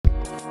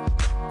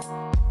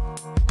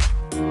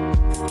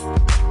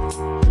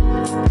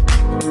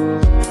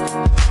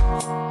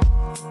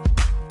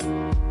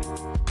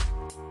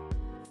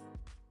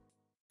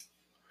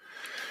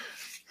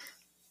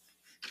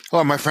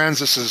Hello, my friends.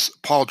 This is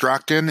Paul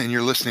Drockton, and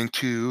you're listening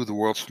to The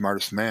World's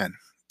Smartest Man.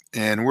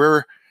 And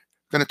we're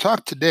going to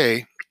talk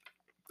today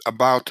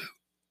about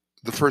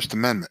the First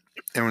Amendment,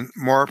 and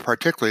more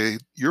particularly,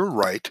 your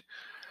right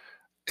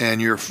and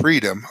your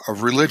freedom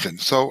of religion.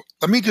 So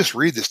let me just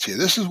read this to you.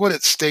 This is what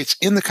it states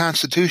in the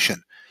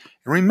Constitution.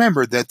 And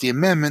remember that the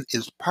amendment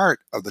is part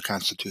of the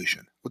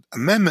Constitution. What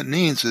amendment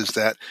means is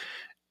that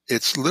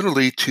it's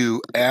literally to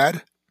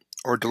add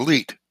or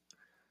delete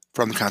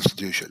from the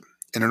Constitution.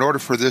 And in order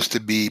for this to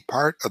be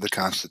part of the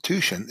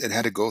Constitution, it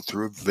had to go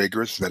through a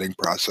vigorous vetting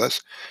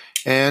process.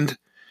 And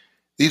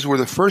these were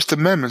the first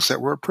amendments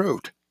that were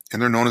approved,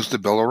 and they're known as the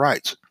Bill of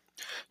Rights.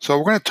 So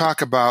we're going to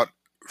talk about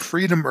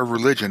freedom of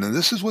religion, and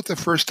this is what the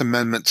First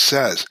Amendment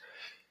says.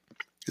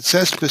 It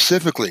says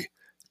specifically,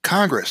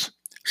 Congress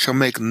shall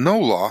make no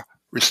law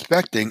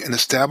respecting an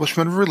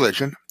establishment of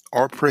religion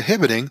or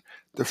prohibiting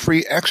the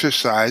free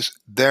exercise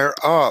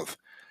thereof.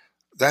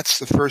 That's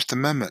the First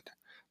Amendment.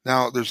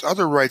 Now, there's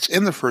other rights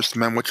in the First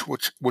Amendment,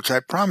 which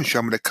I promise you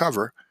I'm going to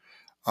cover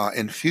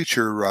in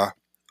future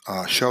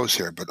shows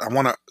here. But I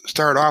want to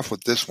start off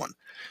with this one,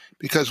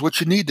 because what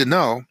you need to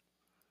know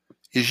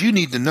is you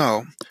need to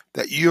know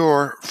that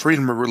your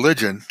freedom of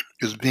religion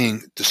is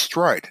being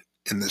destroyed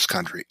in this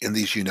country, in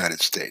these United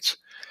States.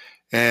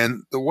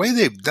 And the way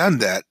they've done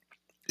that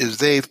is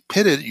they've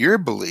pitted your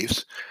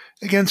beliefs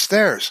against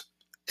theirs.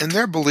 And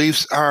their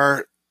beliefs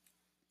are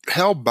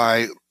held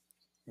by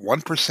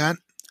 1%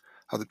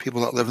 of the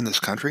people that live in this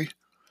country.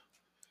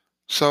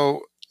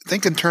 So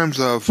think in terms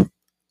of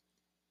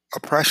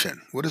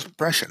oppression. What is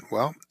oppression?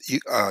 Well, you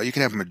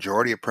can have a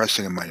majority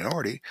oppressing a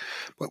minority,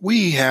 but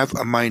we have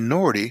a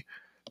minority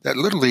that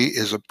literally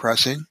is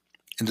oppressing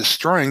and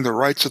destroying the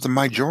rights of the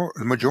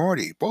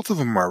majority. Both of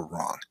them are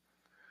wrong.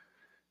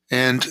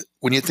 And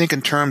when you think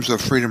in terms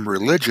of freedom of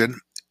religion,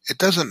 it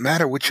doesn't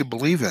matter what you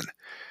believe in.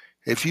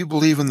 If you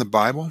believe in the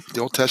Bible,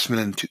 the Old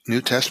Testament and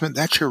New Testament,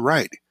 that's your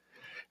right.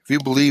 If you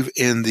believe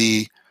in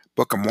the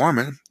Book of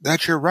Mormon,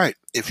 that's your right.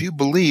 If you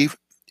believe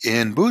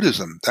in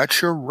Buddhism,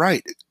 that's your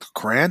right. The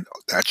Quran,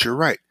 that's your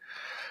right.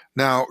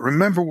 Now,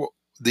 remember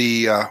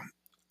the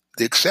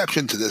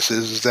exception to this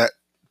is that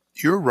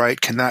your right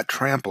cannot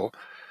trample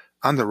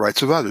on the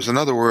rights of others. In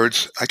other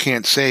words, I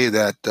can't say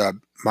that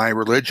my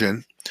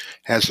religion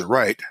has the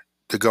right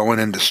to go in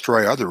and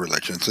destroy other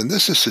religions. And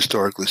this is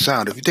historically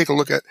sound. If you take a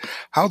look at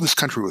how this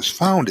country was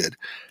founded,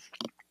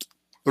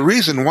 the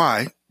reason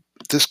why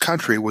this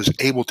country was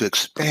able to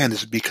expand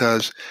is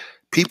because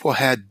people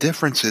had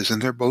differences in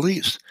their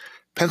beliefs.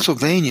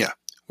 Pennsylvania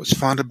was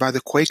founded by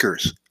the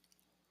Quakers.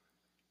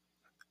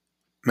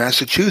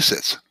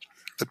 Massachusetts,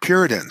 the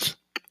Puritans,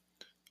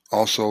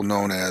 also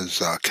known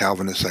as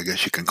Calvinists, I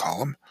guess you can call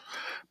them.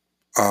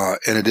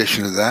 In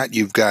addition to that,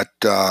 you've got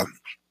the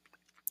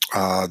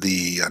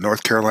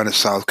North Carolina,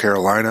 South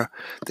Carolina,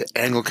 the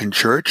Anglican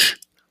Church,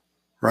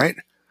 right?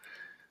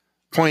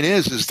 Point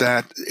is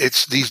that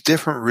it's these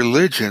different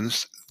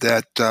religions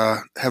that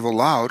have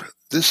allowed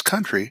this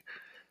country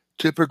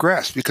to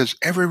progress, because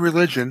every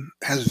religion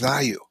has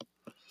value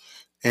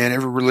and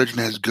every religion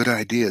has good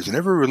ideas, and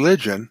every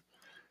religion,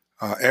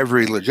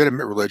 every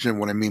legitimate religion,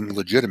 when I mean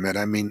legitimate,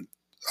 I mean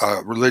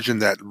a religion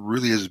that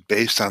really is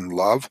based on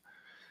love,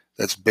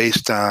 that's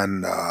based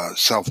on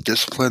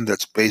self-discipline,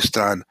 that's based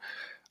on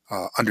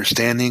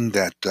understanding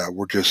that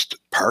we're just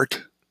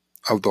part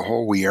of the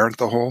whole, we aren't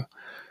the whole.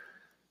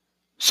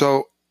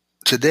 So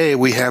today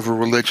we have a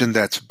religion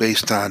that's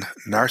based on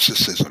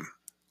narcissism.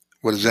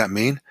 What does that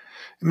mean?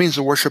 It means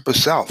the worship of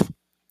self,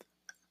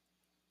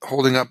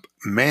 holding up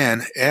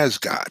man as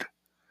God.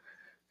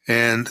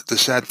 And the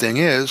sad thing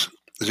is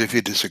if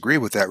you disagree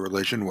with that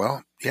religion,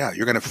 well, yeah,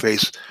 you're going to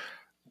face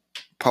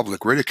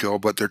public ridicule,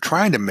 but they're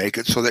trying to make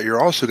it so that you're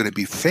also going to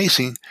be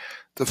facing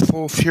the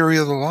full fury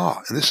of the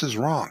law. And this is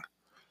wrong.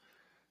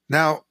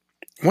 Now,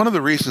 one of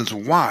the reasons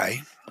why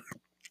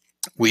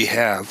we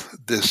have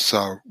this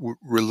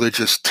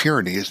religious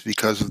tyranny is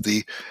because of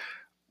the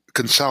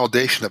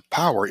consolidation of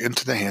power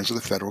into the hands of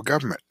the federal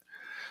government.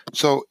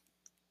 So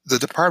the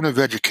Department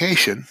of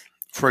Education,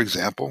 for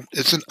example,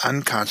 is an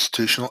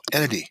unconstitutional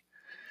entity.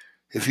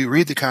 If you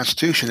read the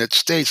Constitution, it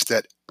states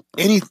that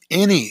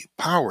any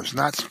powers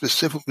not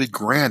specifically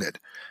granted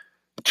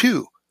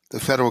to the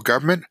federal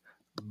government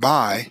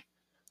by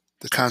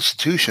the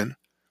Constitution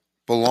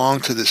belong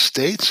to the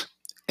states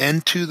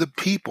and to the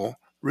people,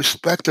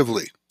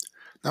 respectively.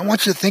 Now, I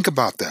want you to think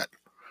about that.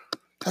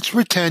 Let's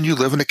pretend you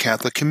live in a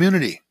Catholic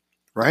community,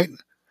 right,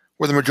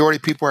 where the majority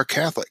of people are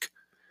Catholic.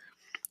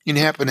 You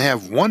happen to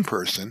have one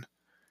person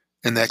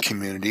in that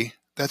community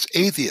that's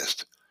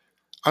atheist.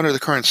 Under the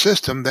current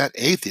system, that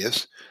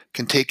atheist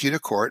can take you to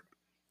court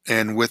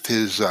and, with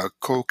his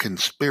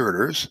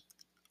co-conspirators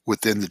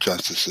within the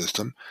justice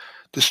system,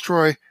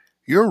 destroy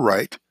your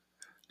right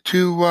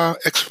to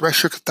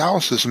express your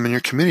Catholicism in your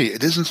community.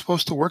 It isn't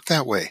supposed to work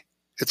that way.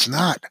 It's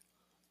not.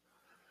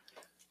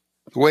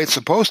 The way it's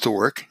supposed to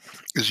work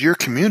is your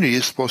community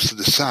is supposed to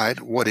decide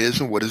what is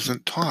and what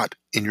isn't taught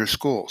in your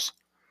schools.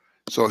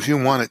 So if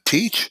you want to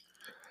teach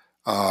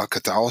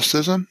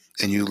Catholicism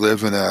and you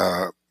live in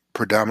a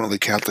predominantly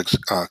Catholic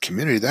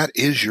community, that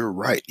is your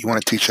right. You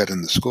want to teach that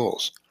in the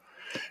schools.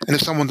 And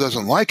if someone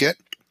doesn't like it,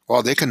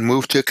 well, they can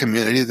move to a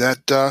community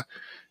that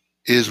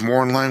is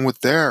more in line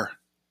with their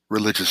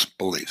religious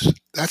beliefs.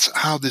 That's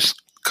how this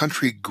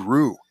country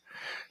grew.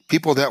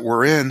 People that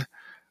were in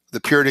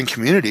the Puritan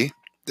community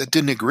that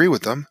didn't agree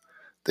with them,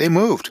 they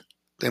moved.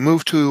 They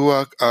moved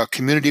to a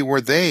community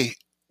where they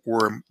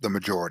were the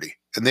majority,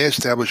 and they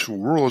established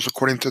rules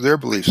according to their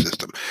belief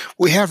system.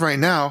 What we have right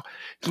now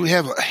is we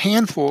have a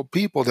handful of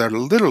people that are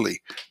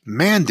literally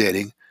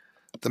mandating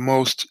the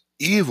most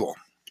evil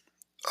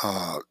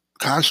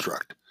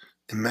construct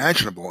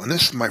imaginable. And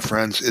this, my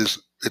friends,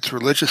 it's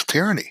religious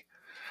tyranny.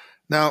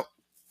 Now,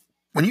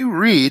 when you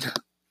read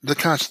the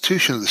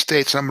Constitution of the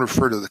states, I'm going to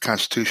refer to the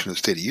Constitution of the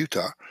state of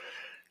Utah,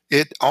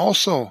 it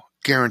also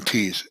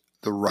guarantees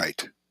the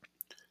right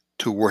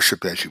to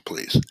worship as you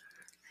please.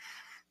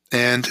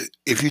 And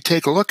if you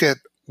take a look at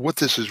what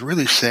this is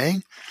really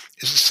saying,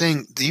 it's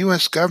saying the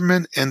U.S.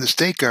 government and the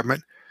state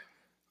government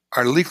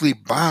are legally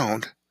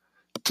bound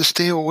to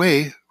stay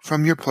away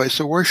from your place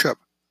of worship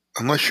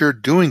unless you're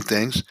doing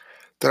things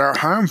that are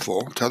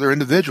harmful to other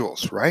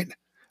individuals, right?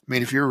 I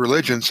mean, if your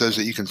religion says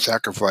that you can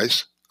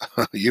sacrifice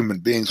human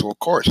beings, well, of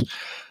course,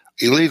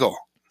 illegal.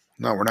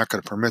 No, we're not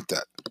going to permit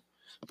that.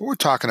 But we're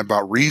talking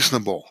about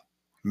reasonable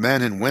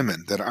men and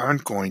women that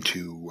aren't going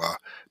to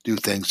do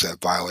things that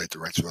violate the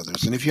rights of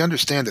others. And if you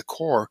understand the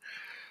core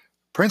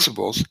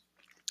principles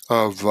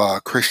of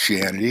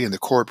Christianity and the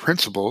core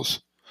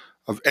principles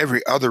of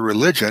every other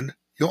religion,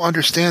 you'll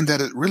understand that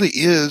it really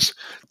is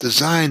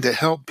designed to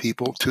help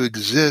people to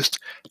exist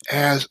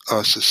as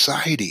a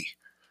society.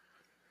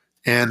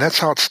 And that's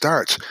how it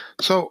starts.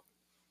 So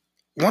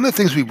one of the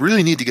things we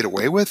really need to get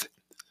away with,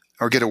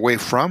 or get away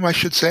from, I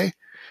should say,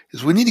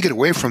 is we need to get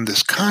away from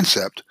this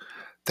concept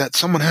that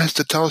someone has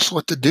to tell us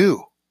what to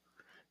do.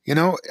 You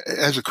know,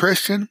 as a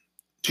Christian,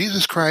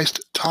 Jesus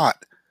Christ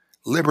taught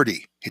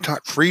liberty. He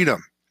taught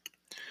freedom.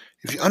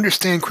 If you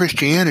understand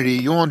Christianity,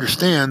 you'll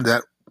understand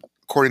that,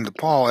 according to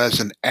Paul, as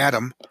in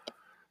Adam,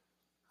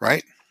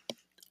 right,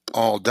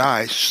 all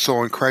die,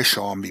 so in Christ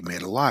shall all be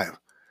made alive.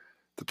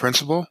 The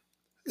principle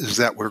is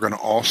that we're going to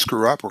all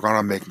screw up. We're going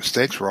to make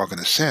mistakes. We're all going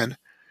to sin.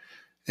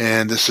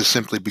 And this is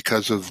simply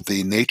because of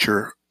the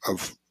nature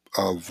of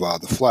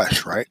the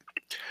flesh, right?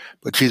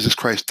 But Jesus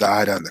Christ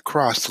died on the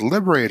cross to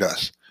liberate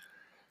us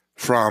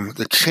from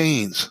the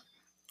chains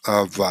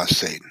of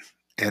Satan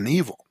and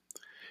evil.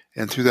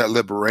 And through that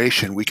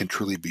liberation, we can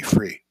truly be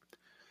free.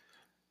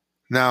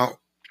 Now,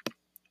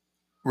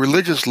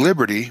 religious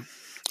liberty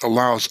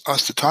allows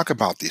us to talk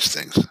about these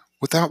things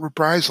without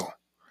reprisal.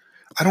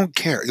 I don't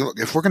care. Look,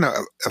 if we're going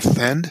to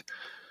offend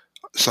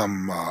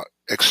some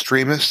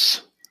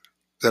extremists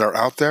that are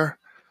out there,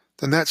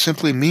 then that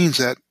simply means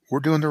that we're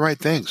doing the right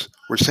things.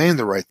 We're saying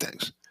the right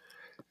things.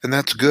 And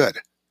that's good.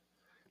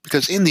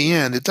 Because in the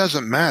end, it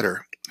doesn't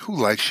matter who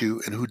likes you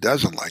and who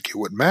doesn't like you.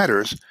 What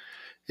matters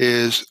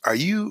is, are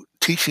you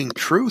teaching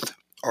truth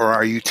or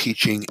are you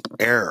teaching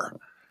error?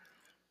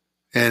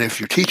 And if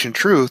you're teaching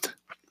truth,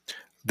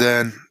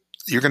 then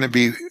you're going to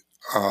be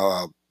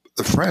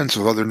the friends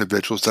of other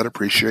individuals that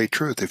appreciate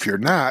truth. If you're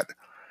not,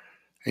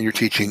 and you're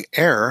teaching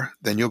error,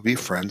 then you'll be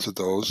friends of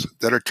those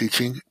that are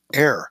teaching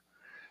error.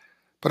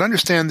 But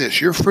understand this,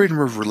 your freedom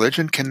of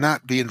religion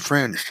cannot be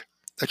infringed.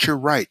 That's your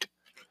right.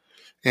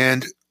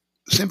 And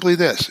simply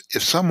this,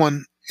 if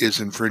someone is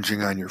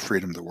infringing on your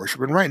freedom to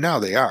worship, and right now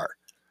they are,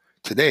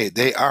 today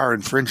they are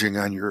infringing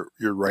on your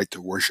right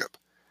to worship,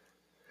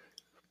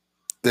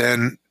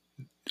 then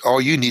all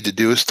you need to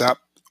do is stop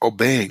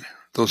obeying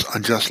those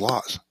unjust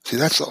laws. See,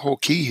 that's the whole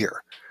key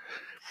here.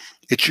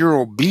 It's your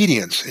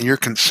obedience and your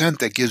consent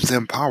that gives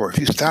them power. If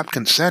you stop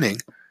consenting,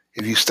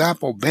 if you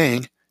stop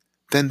obeying,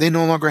 then they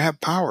no longer have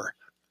power.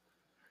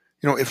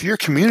 You know, if your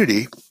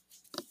community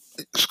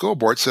school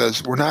board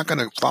says, we're not going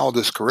to follow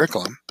this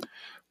curriculum,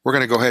 we're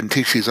going to go ahead and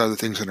teach these other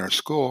things in our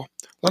school,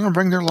 let them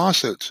bring their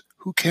lawsuits.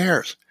 Who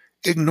cares?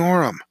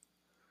 Ignore them.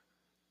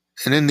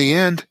 And in the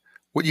end,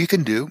 what you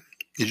can do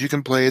is you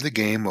can play the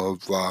game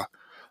of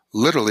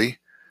literally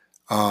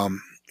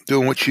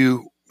doing what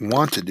you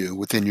want to do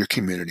within your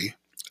community,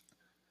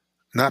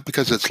 not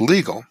because it's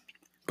legal,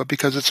 but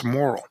because it's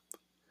moral.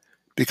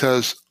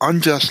 Because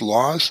unjust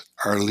laws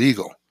are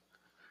legal,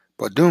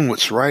 but doing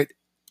what's right,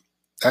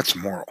 that's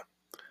moral.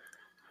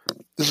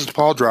 This is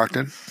Paul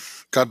Drockton.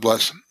 God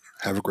bless.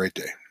 Have a great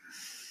day.